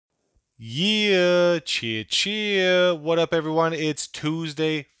Yeah, cheer, cheer. What up, everyone? It's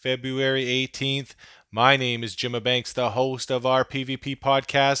Tuesday, February 18th. My name is Jimma Banks, the host of our PvP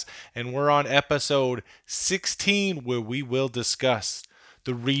podcast, and we're on episode 16 where we will discuss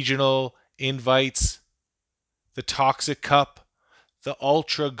the regional invites, the Toxic Cup, the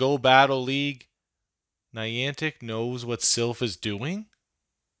Ultra Go Battle League. Niantic knows what Sylph is doing?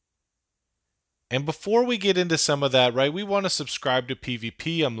 And before we get into some of that, right, we want to subscribe to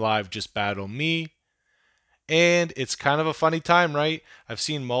PvP. I'm live, just battle me. And it's kind of a funny time, right? I've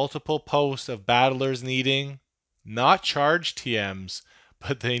seen multiple posts of battlers needing not charge TMs,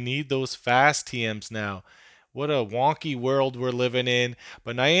 but they need those fast TMs now. What a wonky world we're living in.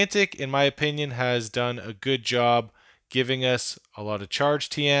 But Niantic, in my opinion, has done a good job giving us a lot of charge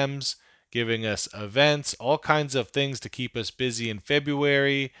TMs, giving us events, all kinds of things to keep us busy in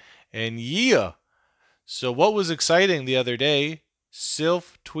February. And yeah, so, what was exciting the other day,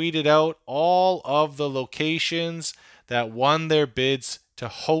 Sylph tweeted out all of the locations that won their bids to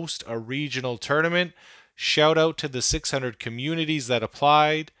host a regional tournament. Shout out to the 600 communities that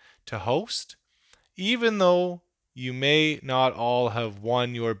applied to host. Even though you may not all have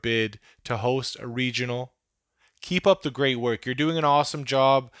won your bid to host a regional, keep up the great work. You're doing an awesome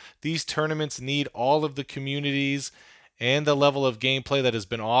job. These tournaments need all of the communities and the level of gameplay that has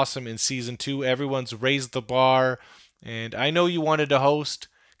been awesome in season 2. Everyone's raised the bar, and I know you wanted to host.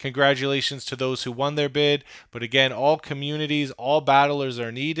 Congratulations to those who won their bid. But again, all communities, all battlers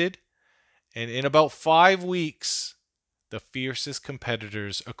are needed. And in about 5 weeks, the fiercest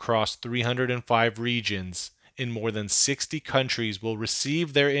competitors across 305 regions in more than 60 countries will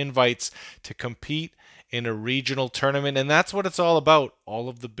receive their invites to compete in a regional tournament. And that's what it's all about. All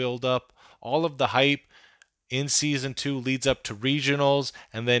of the build up, all of the hype in season 2 leads up to regionals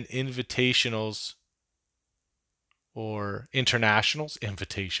and then invitationals or internationals,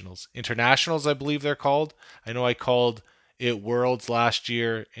 I believe they're called. I know I called it Worlds last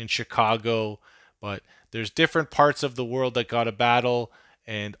year in Chicago, but there's different parts of the world that got a battle,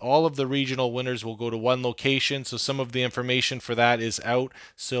 and all of the regional winners will go to one location. So some of the information for that is out.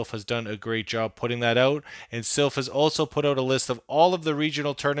 Sylph has done a great job putting that out, and Sylph has also put out a list of all of the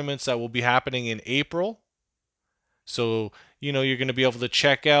regional tournaments that will be happening in April. So, you're going to be able to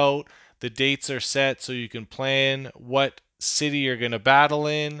check out the dates are set so you can plan what city you're going to battle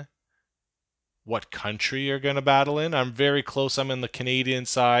in, what country you're going to battle in. I'm very close. I'm in the Canadian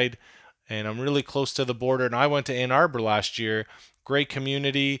side and I'm really close to the border. And I went to Ann Arbor last year. Great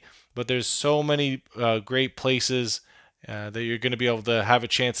community, but there's so many great places that you're going to be able to have a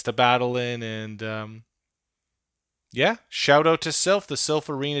chance to battle in. And yeah, shout out to Sylph. The Sylph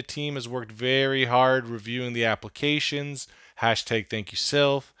Arena team has worked very hard reviewing the applications. Hashtag thank you,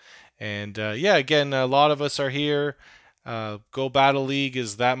 Sylph. And yeah, again, a lot of us are here. Go Battle League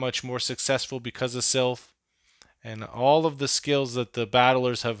is that much more successful because of Sylph. And all of the skills that the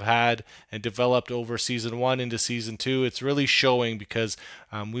battlers have had and developed over season 1 into season 2, it's really showing because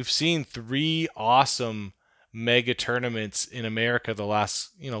we've seen 3 awesome mega tournaments in America the last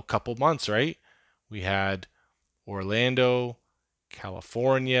couple months, right? We had Orlando,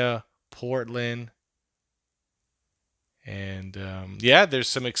 California, Portland, and yeah, there's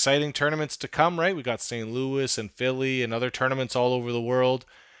some exciting tournaments to come, right? We got St. Louis and Philly and other tournaments all over the world,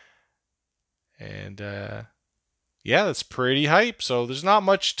 and yeah, that's pretty hype. So there's not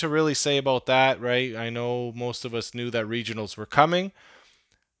much to really say about that, right? I know most of us knew that regionals were coming,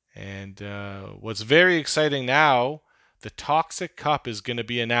 and what's very exciting now, the Toxic Cup is going to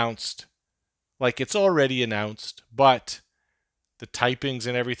be announced. Like it's already announced, but the typings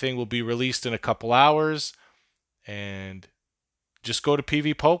and everything will be released in a couple hours. And just go to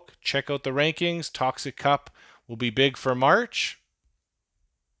PvPoke, check out the rankings. Toxic Cup will be big for March.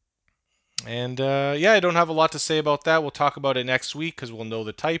 And yeah, I don't have a lot to say about that. We'll talk about it next week because we'll know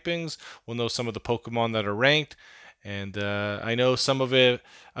the typings. We'll know some of the Pokemon that are ranked. And I know some of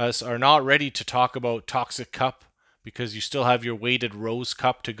us are not ready to talk about Toxic Cup because you still have your weighted Rose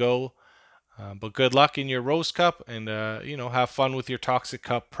Cup to go. But good luck in your Rose Cup and, have fun with your Toxic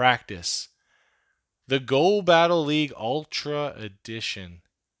Cup practice. The Go Battle League Ultra Edition.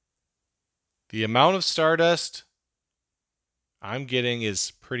 The amount of Stardust I'm getting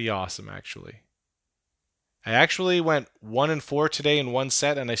is pretty awesome, actually. I actually went 1 and 4 today in one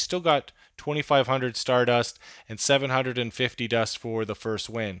set, and I still got 2,500 Stardust and 750 dust for the first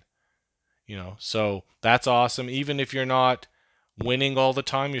win. So that's awesome. Even if you're not winning all the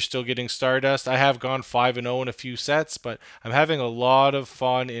time, you're still getting Stardust. I have gone 5 and 0 in a few sets, but I'm having a lot of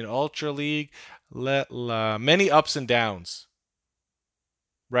fun in Ultra League. Many ups and downs,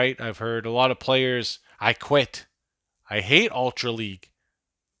 right? I've heard a lot of players, I quit. I hate Ultra League.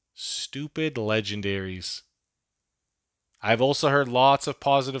 Stupid legendaries. I've also heard lots of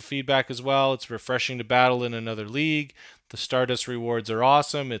positive feedback as well. It's refreshing to battle in another league. The Stardust rewards are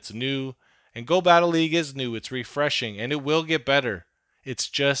awesome. It's new. And Go Battle League is new. It's refreshing and it will get better. It's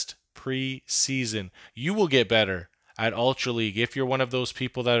just pre-season. You will get better at Ultra League if you're one of those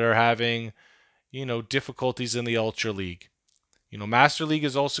people that are having, difficulties in the Ultra League. Master League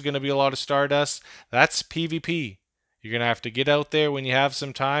is also going to be a lot of Stardust. That's PvP. You're going to have to get out there when you have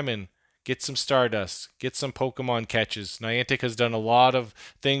some time and get some Stardust, get some Pokemon catches. Niantic has done a lot of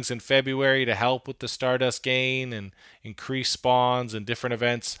things in February to help with the Stardust gain and increase spawns and different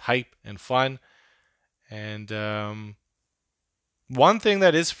events, hype and fun. And one thing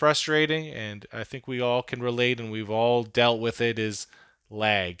that is frustrating, and I think we all can relate and we've all dealt with it, is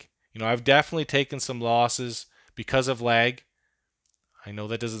lag. I've definitely taken some losses because of lag. I know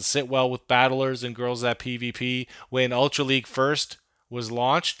that doesn't sit well with battlers and girls at PvP. When Ultra League first was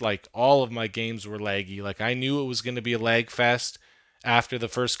launched, like all of my games were laggy. Like I knew it was going to be a lag fest after the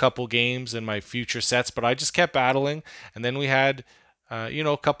first couple games and my future sets, but I just kept battling. And then we had,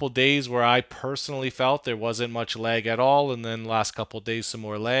 a couple days where I personally felt there wasn't much lag at all, and then last couple days some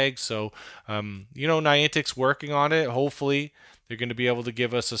more lag. So, Niantic's working on it. Hopefully, they're going to be able to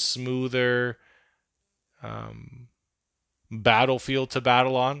give us a smoother. Battlefield to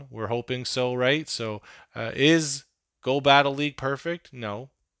battle on. We're hoping so, right? So, is Go Battle League perfect?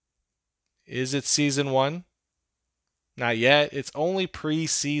 No. Is it season 1? Not yet. It's only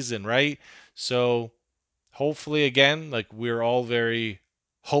pre-season, right? So, hopefully, again, like we're all very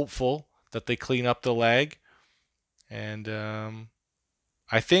hopeful that they clean up the lag. And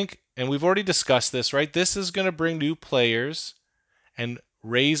I think, and we've already discussed this, right? This is going to bring new players and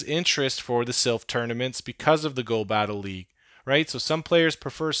raise interest for the Silph tournaments because of the Go Battle League, right? So some players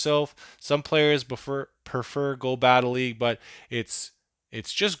prefer Silph, some players prefer Go Battle League, but it's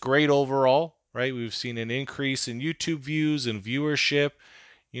just great overall, right? We've seen an increase in YouTube views and viewership.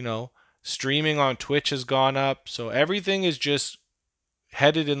 Streaming on Twitch has gone up, so everything is just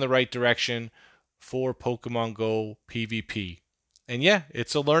headed in the right direction for Pokemon Go PvP. And yeah,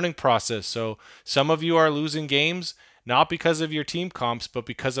 it's a learning process. So some of you are losing games not because of your team comps, but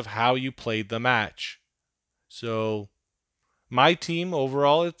because of how you played the match. So my team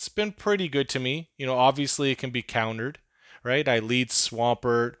overall, it's been pretty good to me. Obviously it can be countered, right? I lead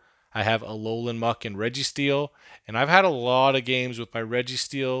Swampert. I have Alolan Muck and Registeel, and I've had a lot of games with my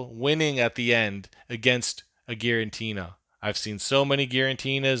Registeel winning at the end against a Giratina. I've seen so many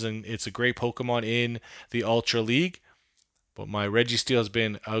Girantinas, and it's a great Pokemon in the Ultra League. But my Registeel has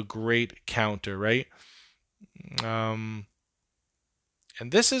been a great counter, right? And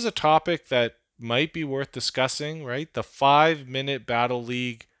this is a topic that might be worth discussing, right? The 5-minute Battle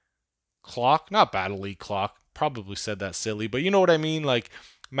League clock. Not Battle League clock. Probably said that silly, but you know what I mean? Like,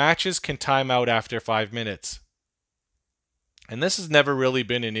 matches can time out after 5 minutes. And this has never really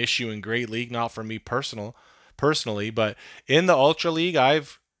been an issue in Great League, not for me personally, but in the Ultra League,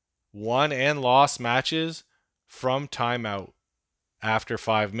 I've won and lost matches from timeout after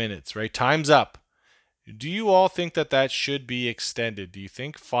 5 minutes, right? Time's up. Do you all think that should be extended? Do you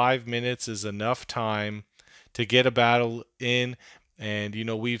think 5 minutes is enough time to get a battle in? And,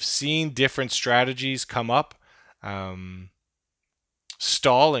 we've seen different strategies come up.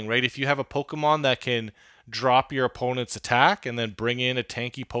 Stalling, right? If you have a Pokemon that can drop your opponent's attack and then bring in a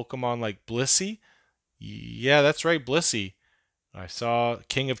tanky Pokemon like Blissey. Yeah, that's right, Blissey. I saw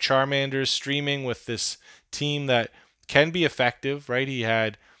King of Charmanders streaming with this team that can be effective, right? He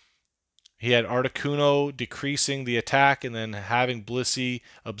had Articuno decreasing the attack and then having Blissey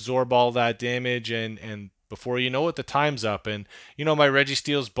absorb all that damage, and before you know it, the time's up. And my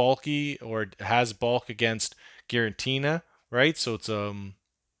Registeel's bulky or has bulk against Giratina, right? So it's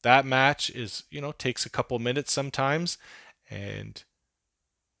that match is takes a couple minutes sometimes, and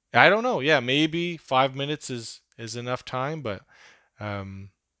I don't know. Yeah, maybe 5 minutes is enough time, but I've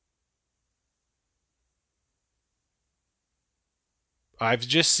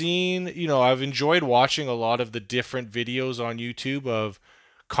just seen, I've enjoyed watching a lot of the different videos on YouTube of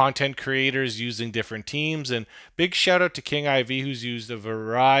content creators using different teams. And big shout out to King IV, who's used a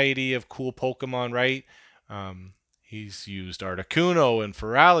variety of cool Pokemon, right? He's used Articuno and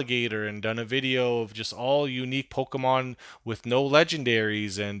Feraligatr and done a video of just all unique Pokemon with no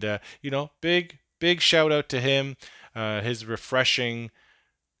legendaries. And, big shout out to him. His refreshing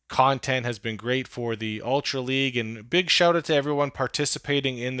content has been great for the Ultra League, and big shout out to everyone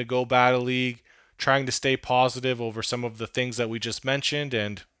participating in the Go Battle League, trying to stay positive over some of the things that we just mentioned.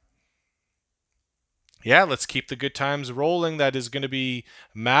 And Yeah, let's keep the good times rolling. That is going to be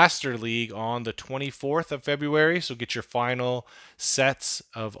Master League on the 24th of February. So get your final sets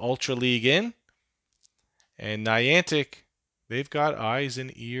of Ultra League in. And Niantic, they've got eyes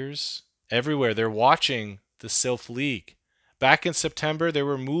and ears everywhere. They're watching the Sylph League. Back in September, there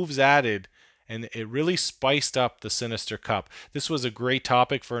were moves added, and it really spiced up the Sinister Cup. This was a great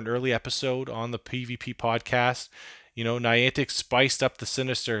topic for an early episode on the PvP podcast. You know, Niantic spiced up the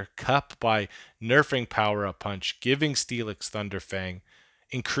Sinister Cup by nerfing Power Up Punch, giving Steelix Thunderfang,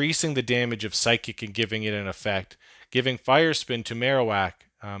 increasing the damage of Psychic and giving it an effect, giving Fire Spin to Marowak.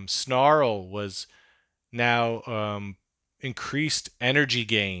 Snarl was now increased energy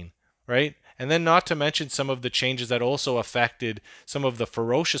gain, right? And then, not to mention some of the changes that also affected some of the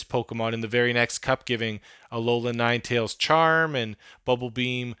ferocious Pokemon in the very next cup, giving Alolan Ninetales Charm and Bubble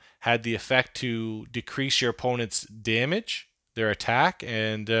Beam had the effect to decrease your opponent's damage, their attack,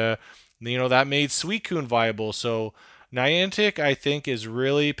 and that made Suicune viable. So Niantic, I think, is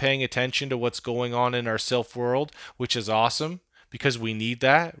really paying attention to what's going on in our Sylph world, which is awesome because we need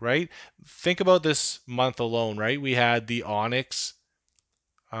that, right? Think about this month alone, right? We had the Onyx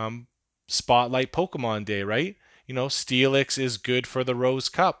um, Spotlight Pokemon Day, right? You know, Steelix is good for the Rose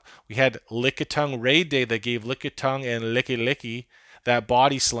Cup. We had Lickitung Raid Day that gave Lickitung and Licky that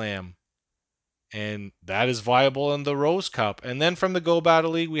body slam. And that is viable in the Rose Cup. And then from the Go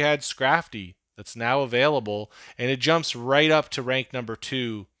Battle League, we had Scrafty that's now available. And it jumps right up to rank number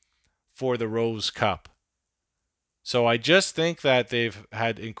 2 for the Rose Cup. So I just think that they've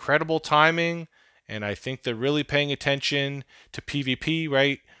had incredible timing, and I think they're really paying attention to PvP,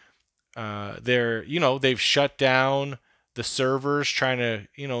 right? They've shut down the servers trying to,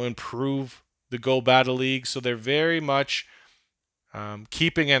 improve the Go Battle League. So they're very much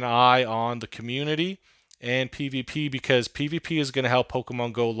keeping an eye on the community and PvP because PvP is going to help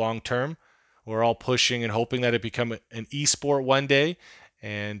Pokemon Go long term. We're all pushing and hoping that it become an esport one day.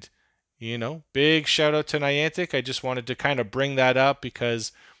 And big shout out to Niantic. I just wanted to kind of bring that up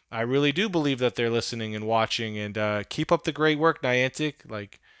because I really do believe that they're listening and watching. And keep up the great work, Niantic.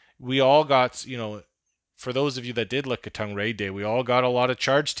 Like we all got, for those of you that did look at Tongue Raid Day, we all got a lot of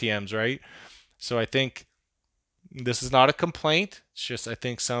charge TMs, right? So I think this is not a complaint. It's just I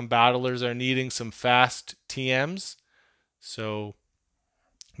think some battlers are needing some fast TMs. So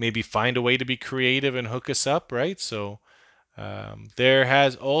maybe find a way to be creative and hook us up, right? So there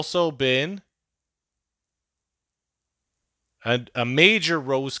has also been a major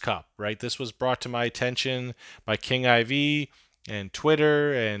Rose Cup, right? This was brought to my attention by King IV and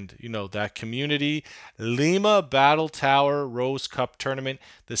Twitter and that community. Lima Battle Tower Rose Cup tournament.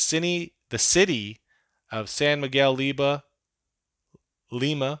 The city of San Miguel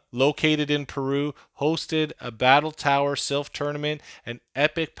Lima, located in Peru, hosted a Battle Tower Sylph tournament, an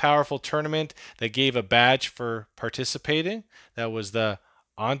epic, powerful tournament that gave a badge for participating. That was the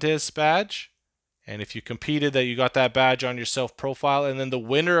Andes badge. And if you competed, that you got that badge on your Sylph profile. And then the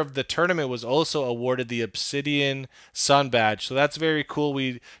winner of the tournament was also awarded the Obsidian Sun badge. So that's very cool.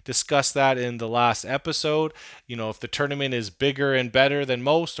 We discussed that in the last episode. If the tournament is bigger and better than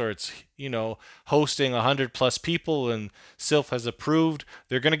most, or it's hosting 100 plus people, and Sylph has approved,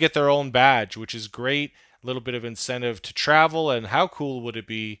 they're going to get their own badge, which is great. A little bit of incentive to travel. And how cool would it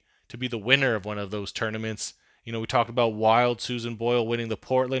be to be the winner of one of those tournaments? We talked about Wild Susan Boyle winning the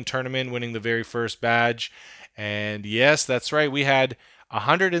Portland tournament, winning the very first badge. And yes, that's right. We had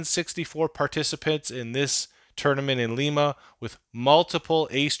 164 participants in this tournament in Lima with multiple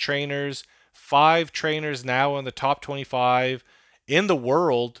ace trainers, 5 trainers now in the top 25 in the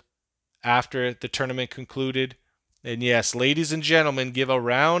world after the tournament concluded. And yes, ladies and gentlemen, give a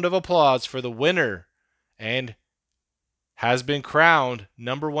round of applause for the winner and has been crowned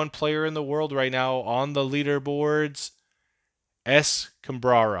number 1 player in the world right now on the leaderboards, S.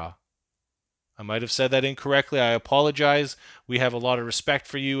 Cambrara. I might have said that incorrectly. I apologize. We have a lot of respect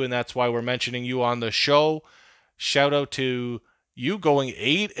for you, and that's why we're mentioning you on the show. Shout out to you going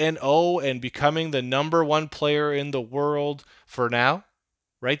 8-0 and becoming the number 1 player in the world for now,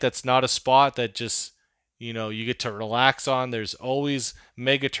 right? That's not a spot that just you get to relax on. There's always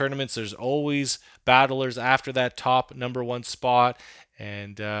mega tournaments. There's always battlers after that top number 1 spot.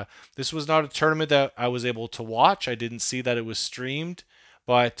 And this was not a tournament that I was able to watch. I didn't see that it was streamed,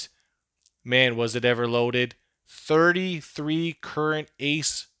 but man, was it ever loaded. 33 current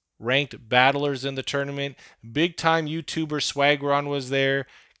ace ranked battlers in the tournament. Big time YouTuber Swagron was there.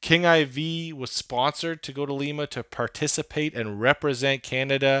 King IV was sponsored to go to Lima to participate and represent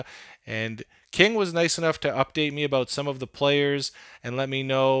Canada. And King was nice enough to update me about some of the players and let me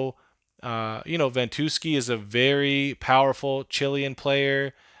know, Ventusky is a very powerful Chilean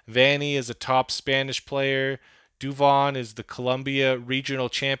player. Vanny is a top Spanish player. Duvon is the Colombia regional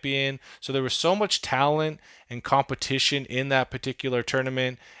champion. So there was so much talent and competition in that particular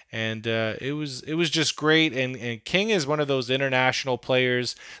tournament, and it was just great. And King is one of those international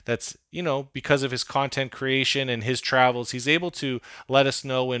players that's, because of his content creation and his travels, he's able to let us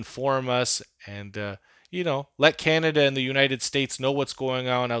know, inform us, and let Canada and the United States know what's going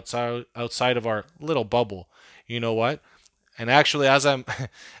on outside of our little bubble. You know what? And actually, as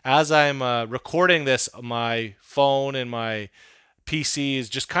I'm recording this, my phone and my PC is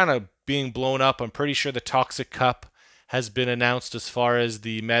just kind of being blown up. I'm pretty sure the Toxic Cup has been announced as far as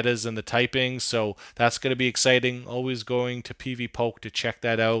the metas and the typing, so that's going to be exciting. Always going to PvPoke to check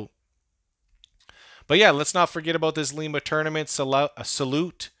that out. But yeah, let's not forget about this Lima tournament. A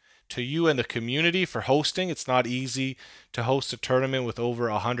salute to you and the community for hosting. It's not easy to host a tournament with over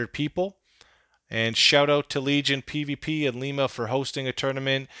 100 people. And shout out to Legion PvP and Lima for hosting a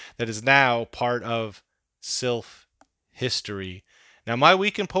tournament that is now part of Silph history. Now, my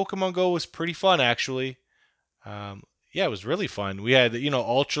week in Pokemon Go was pretty fun, actually. Yeah, it was really fun. We had,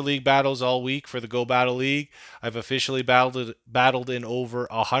 Ultra League battles all week for the Go Battle League. I've officially battled in over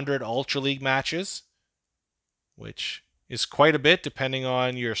 100 Ultra League matches, which is quite a bit depending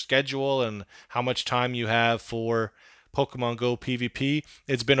on your schedule and how much time you have for Pokemon Go PvP.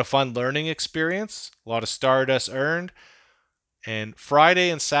 It's been a fun learning experience, a lot of Stardust earned. And Friday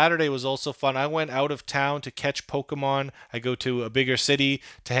and Saturday was also fun. I went out of town to catch Pokemon. I go to a bigger city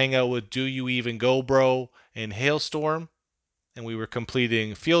to hang out with Do You Even Go Bro and Hailstorm. And we were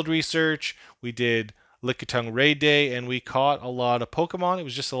completing field research. We did Lickitung Raid Day, and we caught a lot of Pokemon. It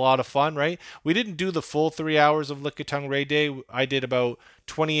was just a lot of fun, right? We didn't do the full 3 hours of Lickitung Raid Day. I did about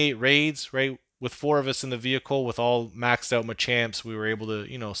 28 raids, right? With four of us in the vehicle, with all maxed out Machamps, we were able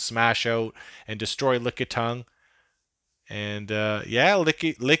to, smash out and destroy Lickitung. And yeah,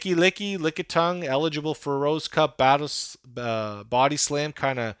 Lickitung, eligible for Rose Cup Body Slam,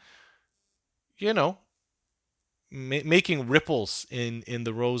 kind of, you know, making ripples in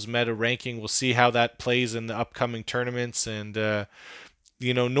the Rose meta ranking. We'll see how that plays in the upcoming tournaments. And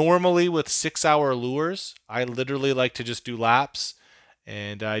normally with 6 hour lures, I literally like to just do laps.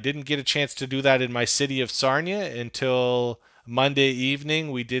 And I didn't get a chance to do that in my city of Sarnia until Monday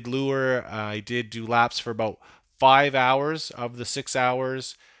evening. We did lure. I did do laps for about 5 hours of the 6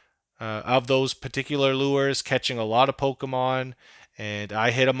 hours of those particular lures, catching a lot of Pokemon. And I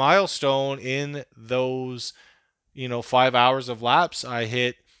hit a milestone in those 5 hours of laps. I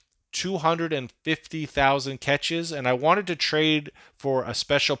hit 250,000 catches, and I wanted to trade for a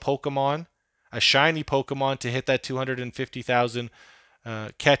special Pokemon, a shiny Pokemon, to hit that 250,000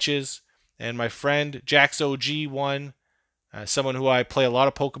 catches. And my friend Jax OG won, someone who I play a lot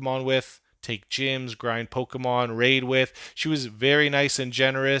of Pokemon with, take gyms, grind Pokemon, raid with. She was very nice and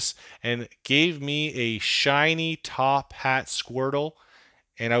generous and gave me a shiny top hat Squirtle.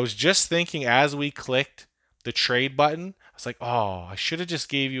 And I was just thinking as we clicked the trade button, I was like, oh, I should have just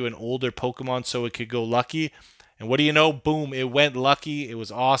gave you an older Pokemon so it could go lucky. And what do you know? Boom, it went lucky. It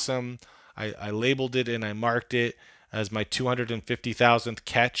was awesome. I labeled it and I marked it as my 250,000th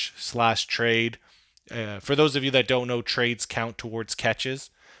catch / trade. For those of you that don't know, trades count towards catches.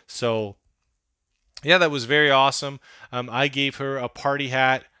 So yeah, that was very awesome. I gave her a party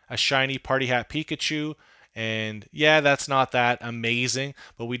hat, a shiny party hat Pikachu. And yeah, that's not that amazing,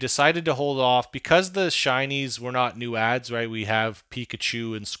 but we decided to hold off because the shinies were not new ads, right? We have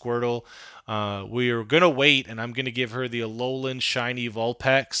Pikachu and Squirtle. We are going to wait, and I'm going to give her the Alolan shiny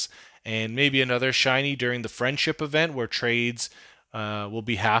Vulpix and maybe another shiny during the friendship event where trades will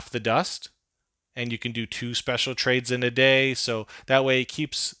be half the dust, and you can do 2 special trades in a day. So that way it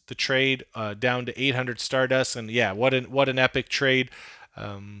keeps the trade down to 800 Stardust. And yeah, what an epic trade.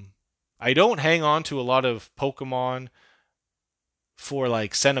 I don't hang on to a lot of Pokemon for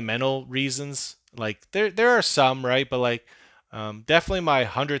like sentimental reasons. Like there are some, right? But like definitely my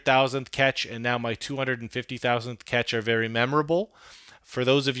 100,000th catch and now my 250,000th catch are very memorable. For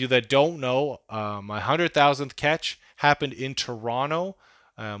those of you that don't know, my 100,000th catch happened in Toronto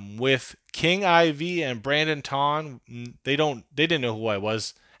with King IV and Brandon Ton. They didn't know who I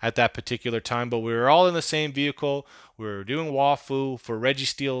was at that particular time, but we were all in the same vehicle. We were doing Wafu for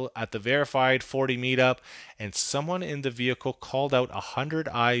Registeel at the verified 40 meetup, and someone in the vehicle called out 100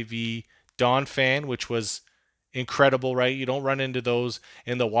 IV Donphan, which was incredible, right? You don't run into those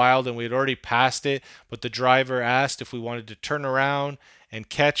in the wild, and we had already passed it, but the driver asked if we wanted to turn around and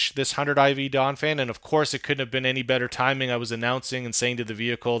catch this 100 IV Donphan, and of course it couldn't have been any better timing. I was announcing and saying to the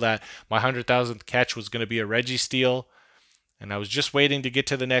vehicle that my 100,000th catch was going to be a Registeel, and I was just waiting to get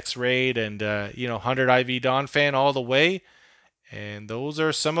to the next raid, and 100 IV Donphan all the way. And those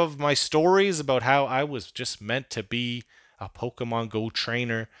are some of my stories about how I was just meant to be a Pokemon Go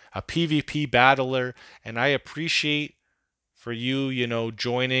trainer, a PvP battler, and I appreciate for you,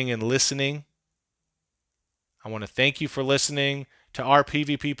 joining and listening. I want to thank you for listening to our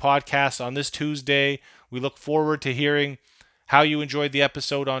PvP podcast on this Tuesday. We look forward to hearing how you enjoyed the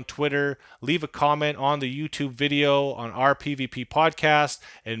episode on Twitter. Leave a comment on the YouTube video on our PvP podcast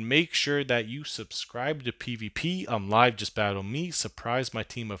and make sure that you subscribe to PvP. I'm live, just battle me. Surprise my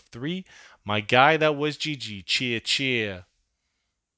team of 3. My guy that was GG. Cheer, cheer.